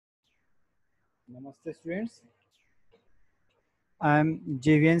Namaste students. I am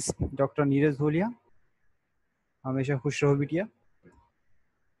JV'n's Dr. Neeraj Dholia. हमेशा खुश रहो बिटिया.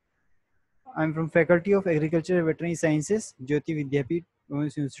 I am from Faculty of Agriculture and Veterinary Sciences, Jayoti Vidhyapeeth,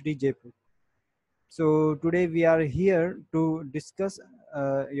 Women's University, Jaipur. So today we are here to discuss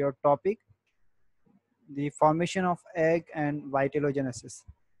your topic, the formation of egg and vitellogenesis.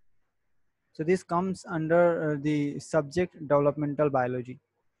 So this comes under the subject developmental biology.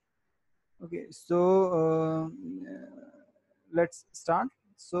 Okay, so let's start.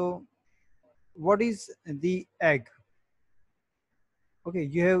 So what is the egg? Okay,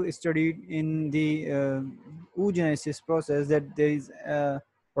 you have studied in the oogenesis process that there is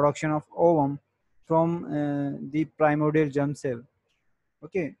production of ovum from the primordial germ cell.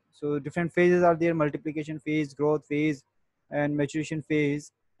 Okay, so different phases are there: multiplication phase, growth phase, and maturation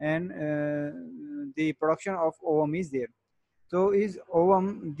phase, and the production of ovum is there. So is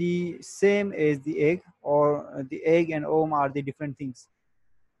ovum the same as the egg, or the egg and ovum are the different things?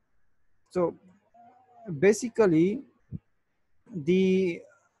 So basically, the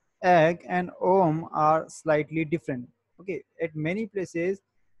egg and ovum are slightly different. Okay, at many places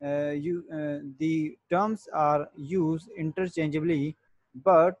the terms are used interchangeably,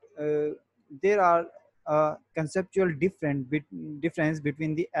 but there are conceptual difference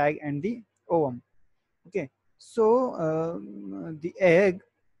between the egg and the ovum. Okay, so the egg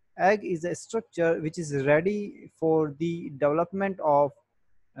is a structure which is ready for the development of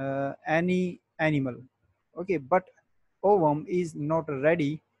any animal. Okay, but ovum is not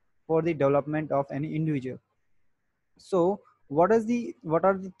ready for the development of any individual. So what are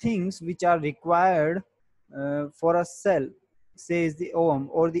the things which are required for a cell, says the ovum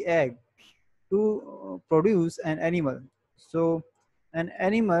or the egg, to produce an animal? So an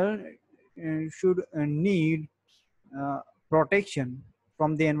animal should need uh, protection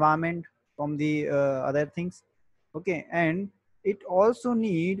from the environment, from the other things. Okay, and it also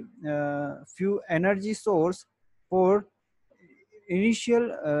need few energy source for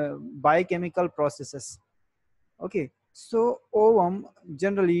initial biochemical processes. Okay, so ovum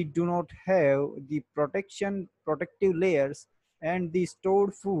generally do not have the protective layers and the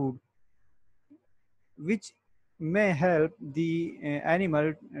stored food which may help the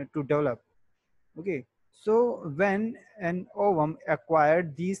animal to develop. Okay, so when an ovum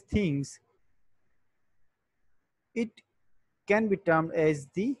acquired these things, it can be termed as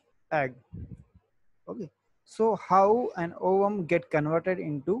the egg. Okay, so how an ovum get converted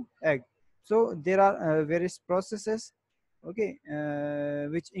into egg? So there are various processes. Okay,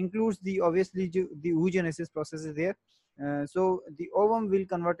 which includes the obviously the oogenesis process is there. So the ovum will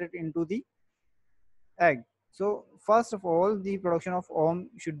convert it into the egg. So first of all, the production of ovum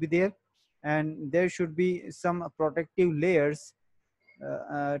should be there, and there should be some protective layers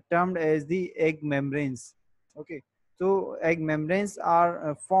termed as the egg membranes. Okay, so egg membranes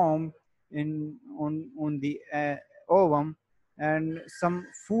are formed on the ovum, and some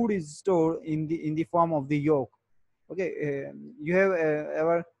food is stored in the form of the yolk. Okay, you have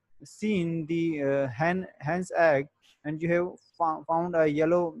ever seen the hen's egg, and you have found a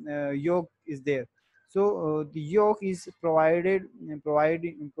yellow yolk is there. So the yolk is provides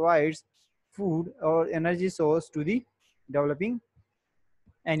food or energy source to the developing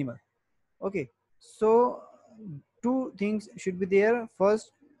animal. Okay, so two things should be there.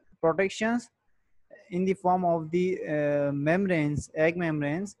 First, protections in the form of the membranes, egg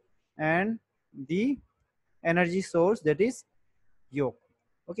membranes, and the energy source, that is yolk.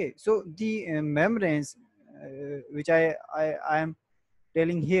 Okay, so the membranes which I am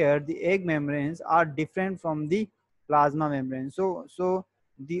telling here, the egg membranes are different from the plasma membrane. So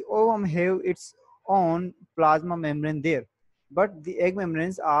the ovum have its own plasma membrane there, but the egg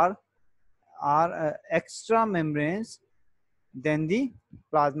membranes are extra membranes than the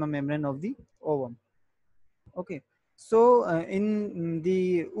plasma membrane of the ovum. Okay, so in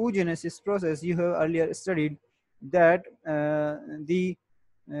the oogenesis process, you have earlier studied that the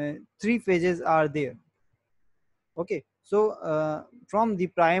three phases are there. Okay, so from the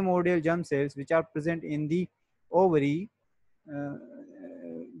primordial germ cells which are present in the ovary, uh,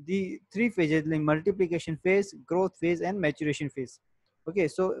 the three phases like multiplication phase, growth phase, and maturation phase. Okay,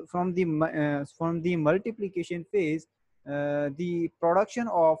 so from the multiplication phase, the production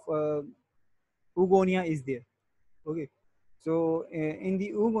of oogonia is there. Okay, so in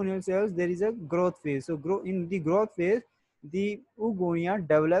the oogonial cells there is a growth phase. So in the growth phase, the oogonia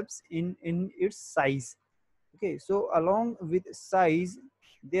develops in its size. Okay, so along with size,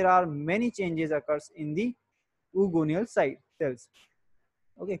 there are many changes occurs in the oogonial side cells.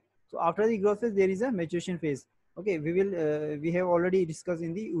 Okay, so after the growth phase there is a maturation phase. Okay, we have already discussed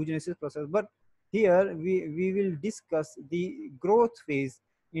in the oogenesis process, but here we will discuss the growth phase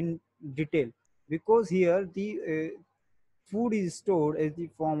in detail, because here the food is stored as the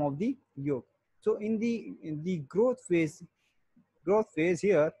form of the yolk. So in the growth phase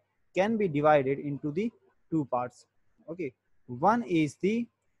here can be divided into the two parts. Okay, one is the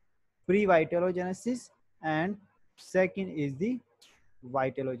pre-vitellogenesis and second is the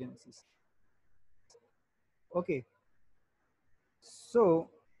vitellogenesis. Okay, so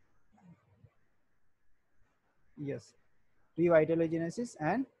yes, pre-vitellogenesis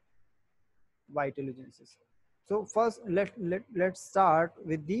and vitellogenesis. So first let's start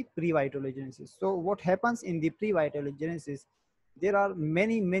with the pre-vitellogenesis. So what happens in the pre-vitellogenesis? There are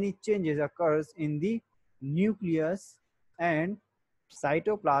many changes occurs in the nucleus and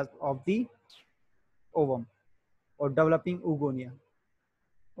cytoplasm of the ovum or developing oogonia.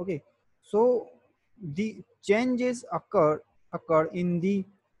 Okay, so the changes occur in the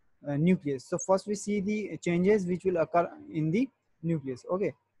nucleus. So first we see the changes which will occur in the nucleus.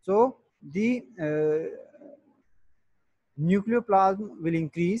 Okay, so the nucleoplasm will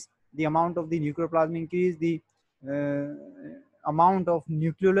increase, the amount of the nucleoplasm increase, the uh, amount of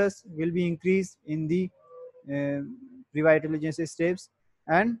nucleolus will be increased in the uh, revitalization steps,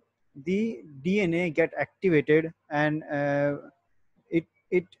 and the DNA get activated and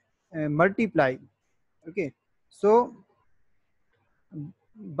it multiply. Okay, so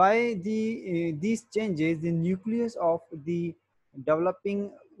by these changes, the nucleus of the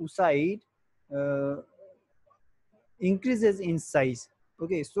developing oocyte uh, increases in size.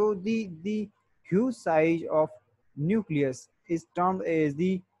 Okay, so the huge size of nucleus is termed as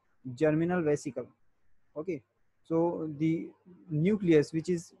the germinal vesicle. Okay, so the nucleus which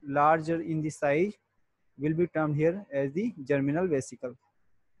is larger in the size will be termed here as the germinal vesicle.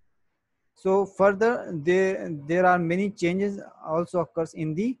 So further there are many changes also occurs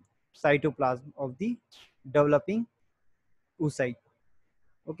in the cytoplasm of the developing oocyte.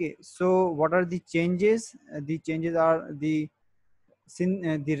 Okay, so what are the changes? The changes are the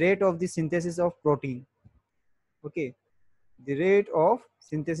rate of the synthesis of protein. Okay, the rate of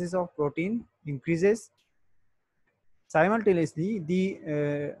synthesis of protein increases. Simultaneously,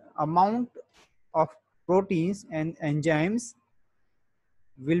 the amount of proteins and enzymes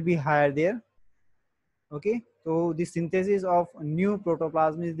will be higher there. Okay, so the synthesis of new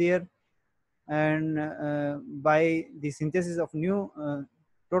protoplasm is there, and by the synthesis of new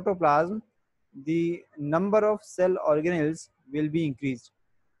protoplasm, the number of cell organelles will be increased,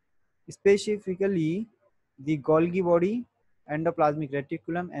 specifically the Golgi body, endoplasmic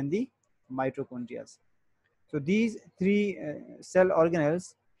reticulum, and the mitochondria. So these three cell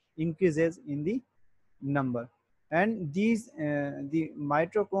organelles increases in the number, and these the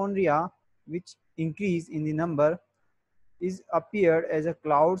mitochondria which increase in the number is appeared as a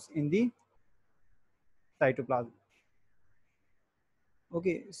clouds in the cytoplasm.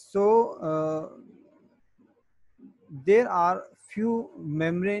 Okay, so there are few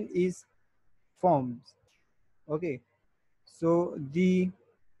membrane is formed. Okay, so the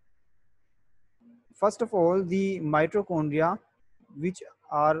first of all, the mitochondria, which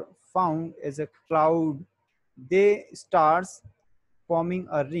are found as a cloud, they starts forming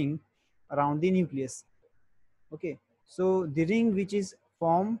a ring around the nucleus. Okay, so the ring which is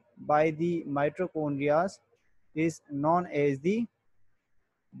formed by the mitochondria is known as the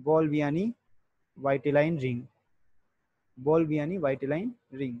Bolviani vitelline ring. Bolviani vitelline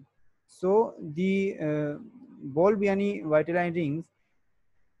ring. So the Bolviani vitelline rings,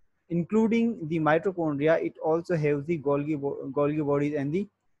 including the mitochondria, it also has the Golgi bodies and the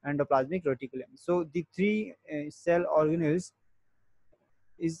endoplasmic reticulum. So the three cell organelles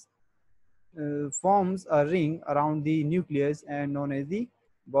is forms a ring around the nucleus and known as the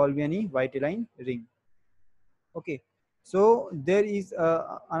Bolviani vitelline ring. Okay, so there is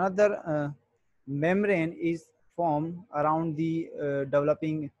another membrane is formed around the uh,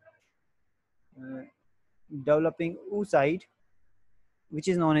 developing oocyte, which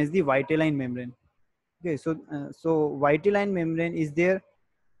is known as the vitelline membrane. Okay, so vitelline membrane is there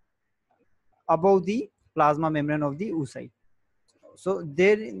above the plasma membrane of the oocyte. So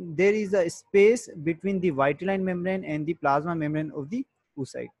there is a space between the vitelline membrane and the plasma membrane of the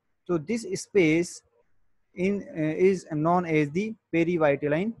oocyte. So this space in is known as the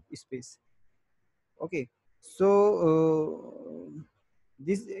perivitelline space. Okay, so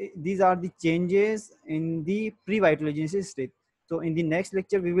these are the changes in the pre-vitellogenesis state. So in the next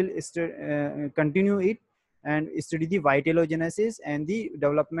lecture we will continue it and study the vitellogenesis and the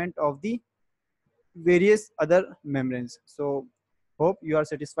development of the various other membranes. So hope you are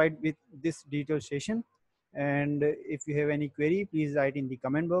satisfied with this detailed session, and if you have any query, please write in the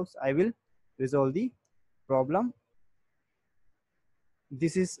comment box. I will resolve the problem.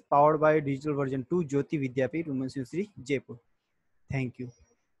 This is powered by digital version 2 Jyoti Vidhyapeeth Women's University, Jaipur. Thank you.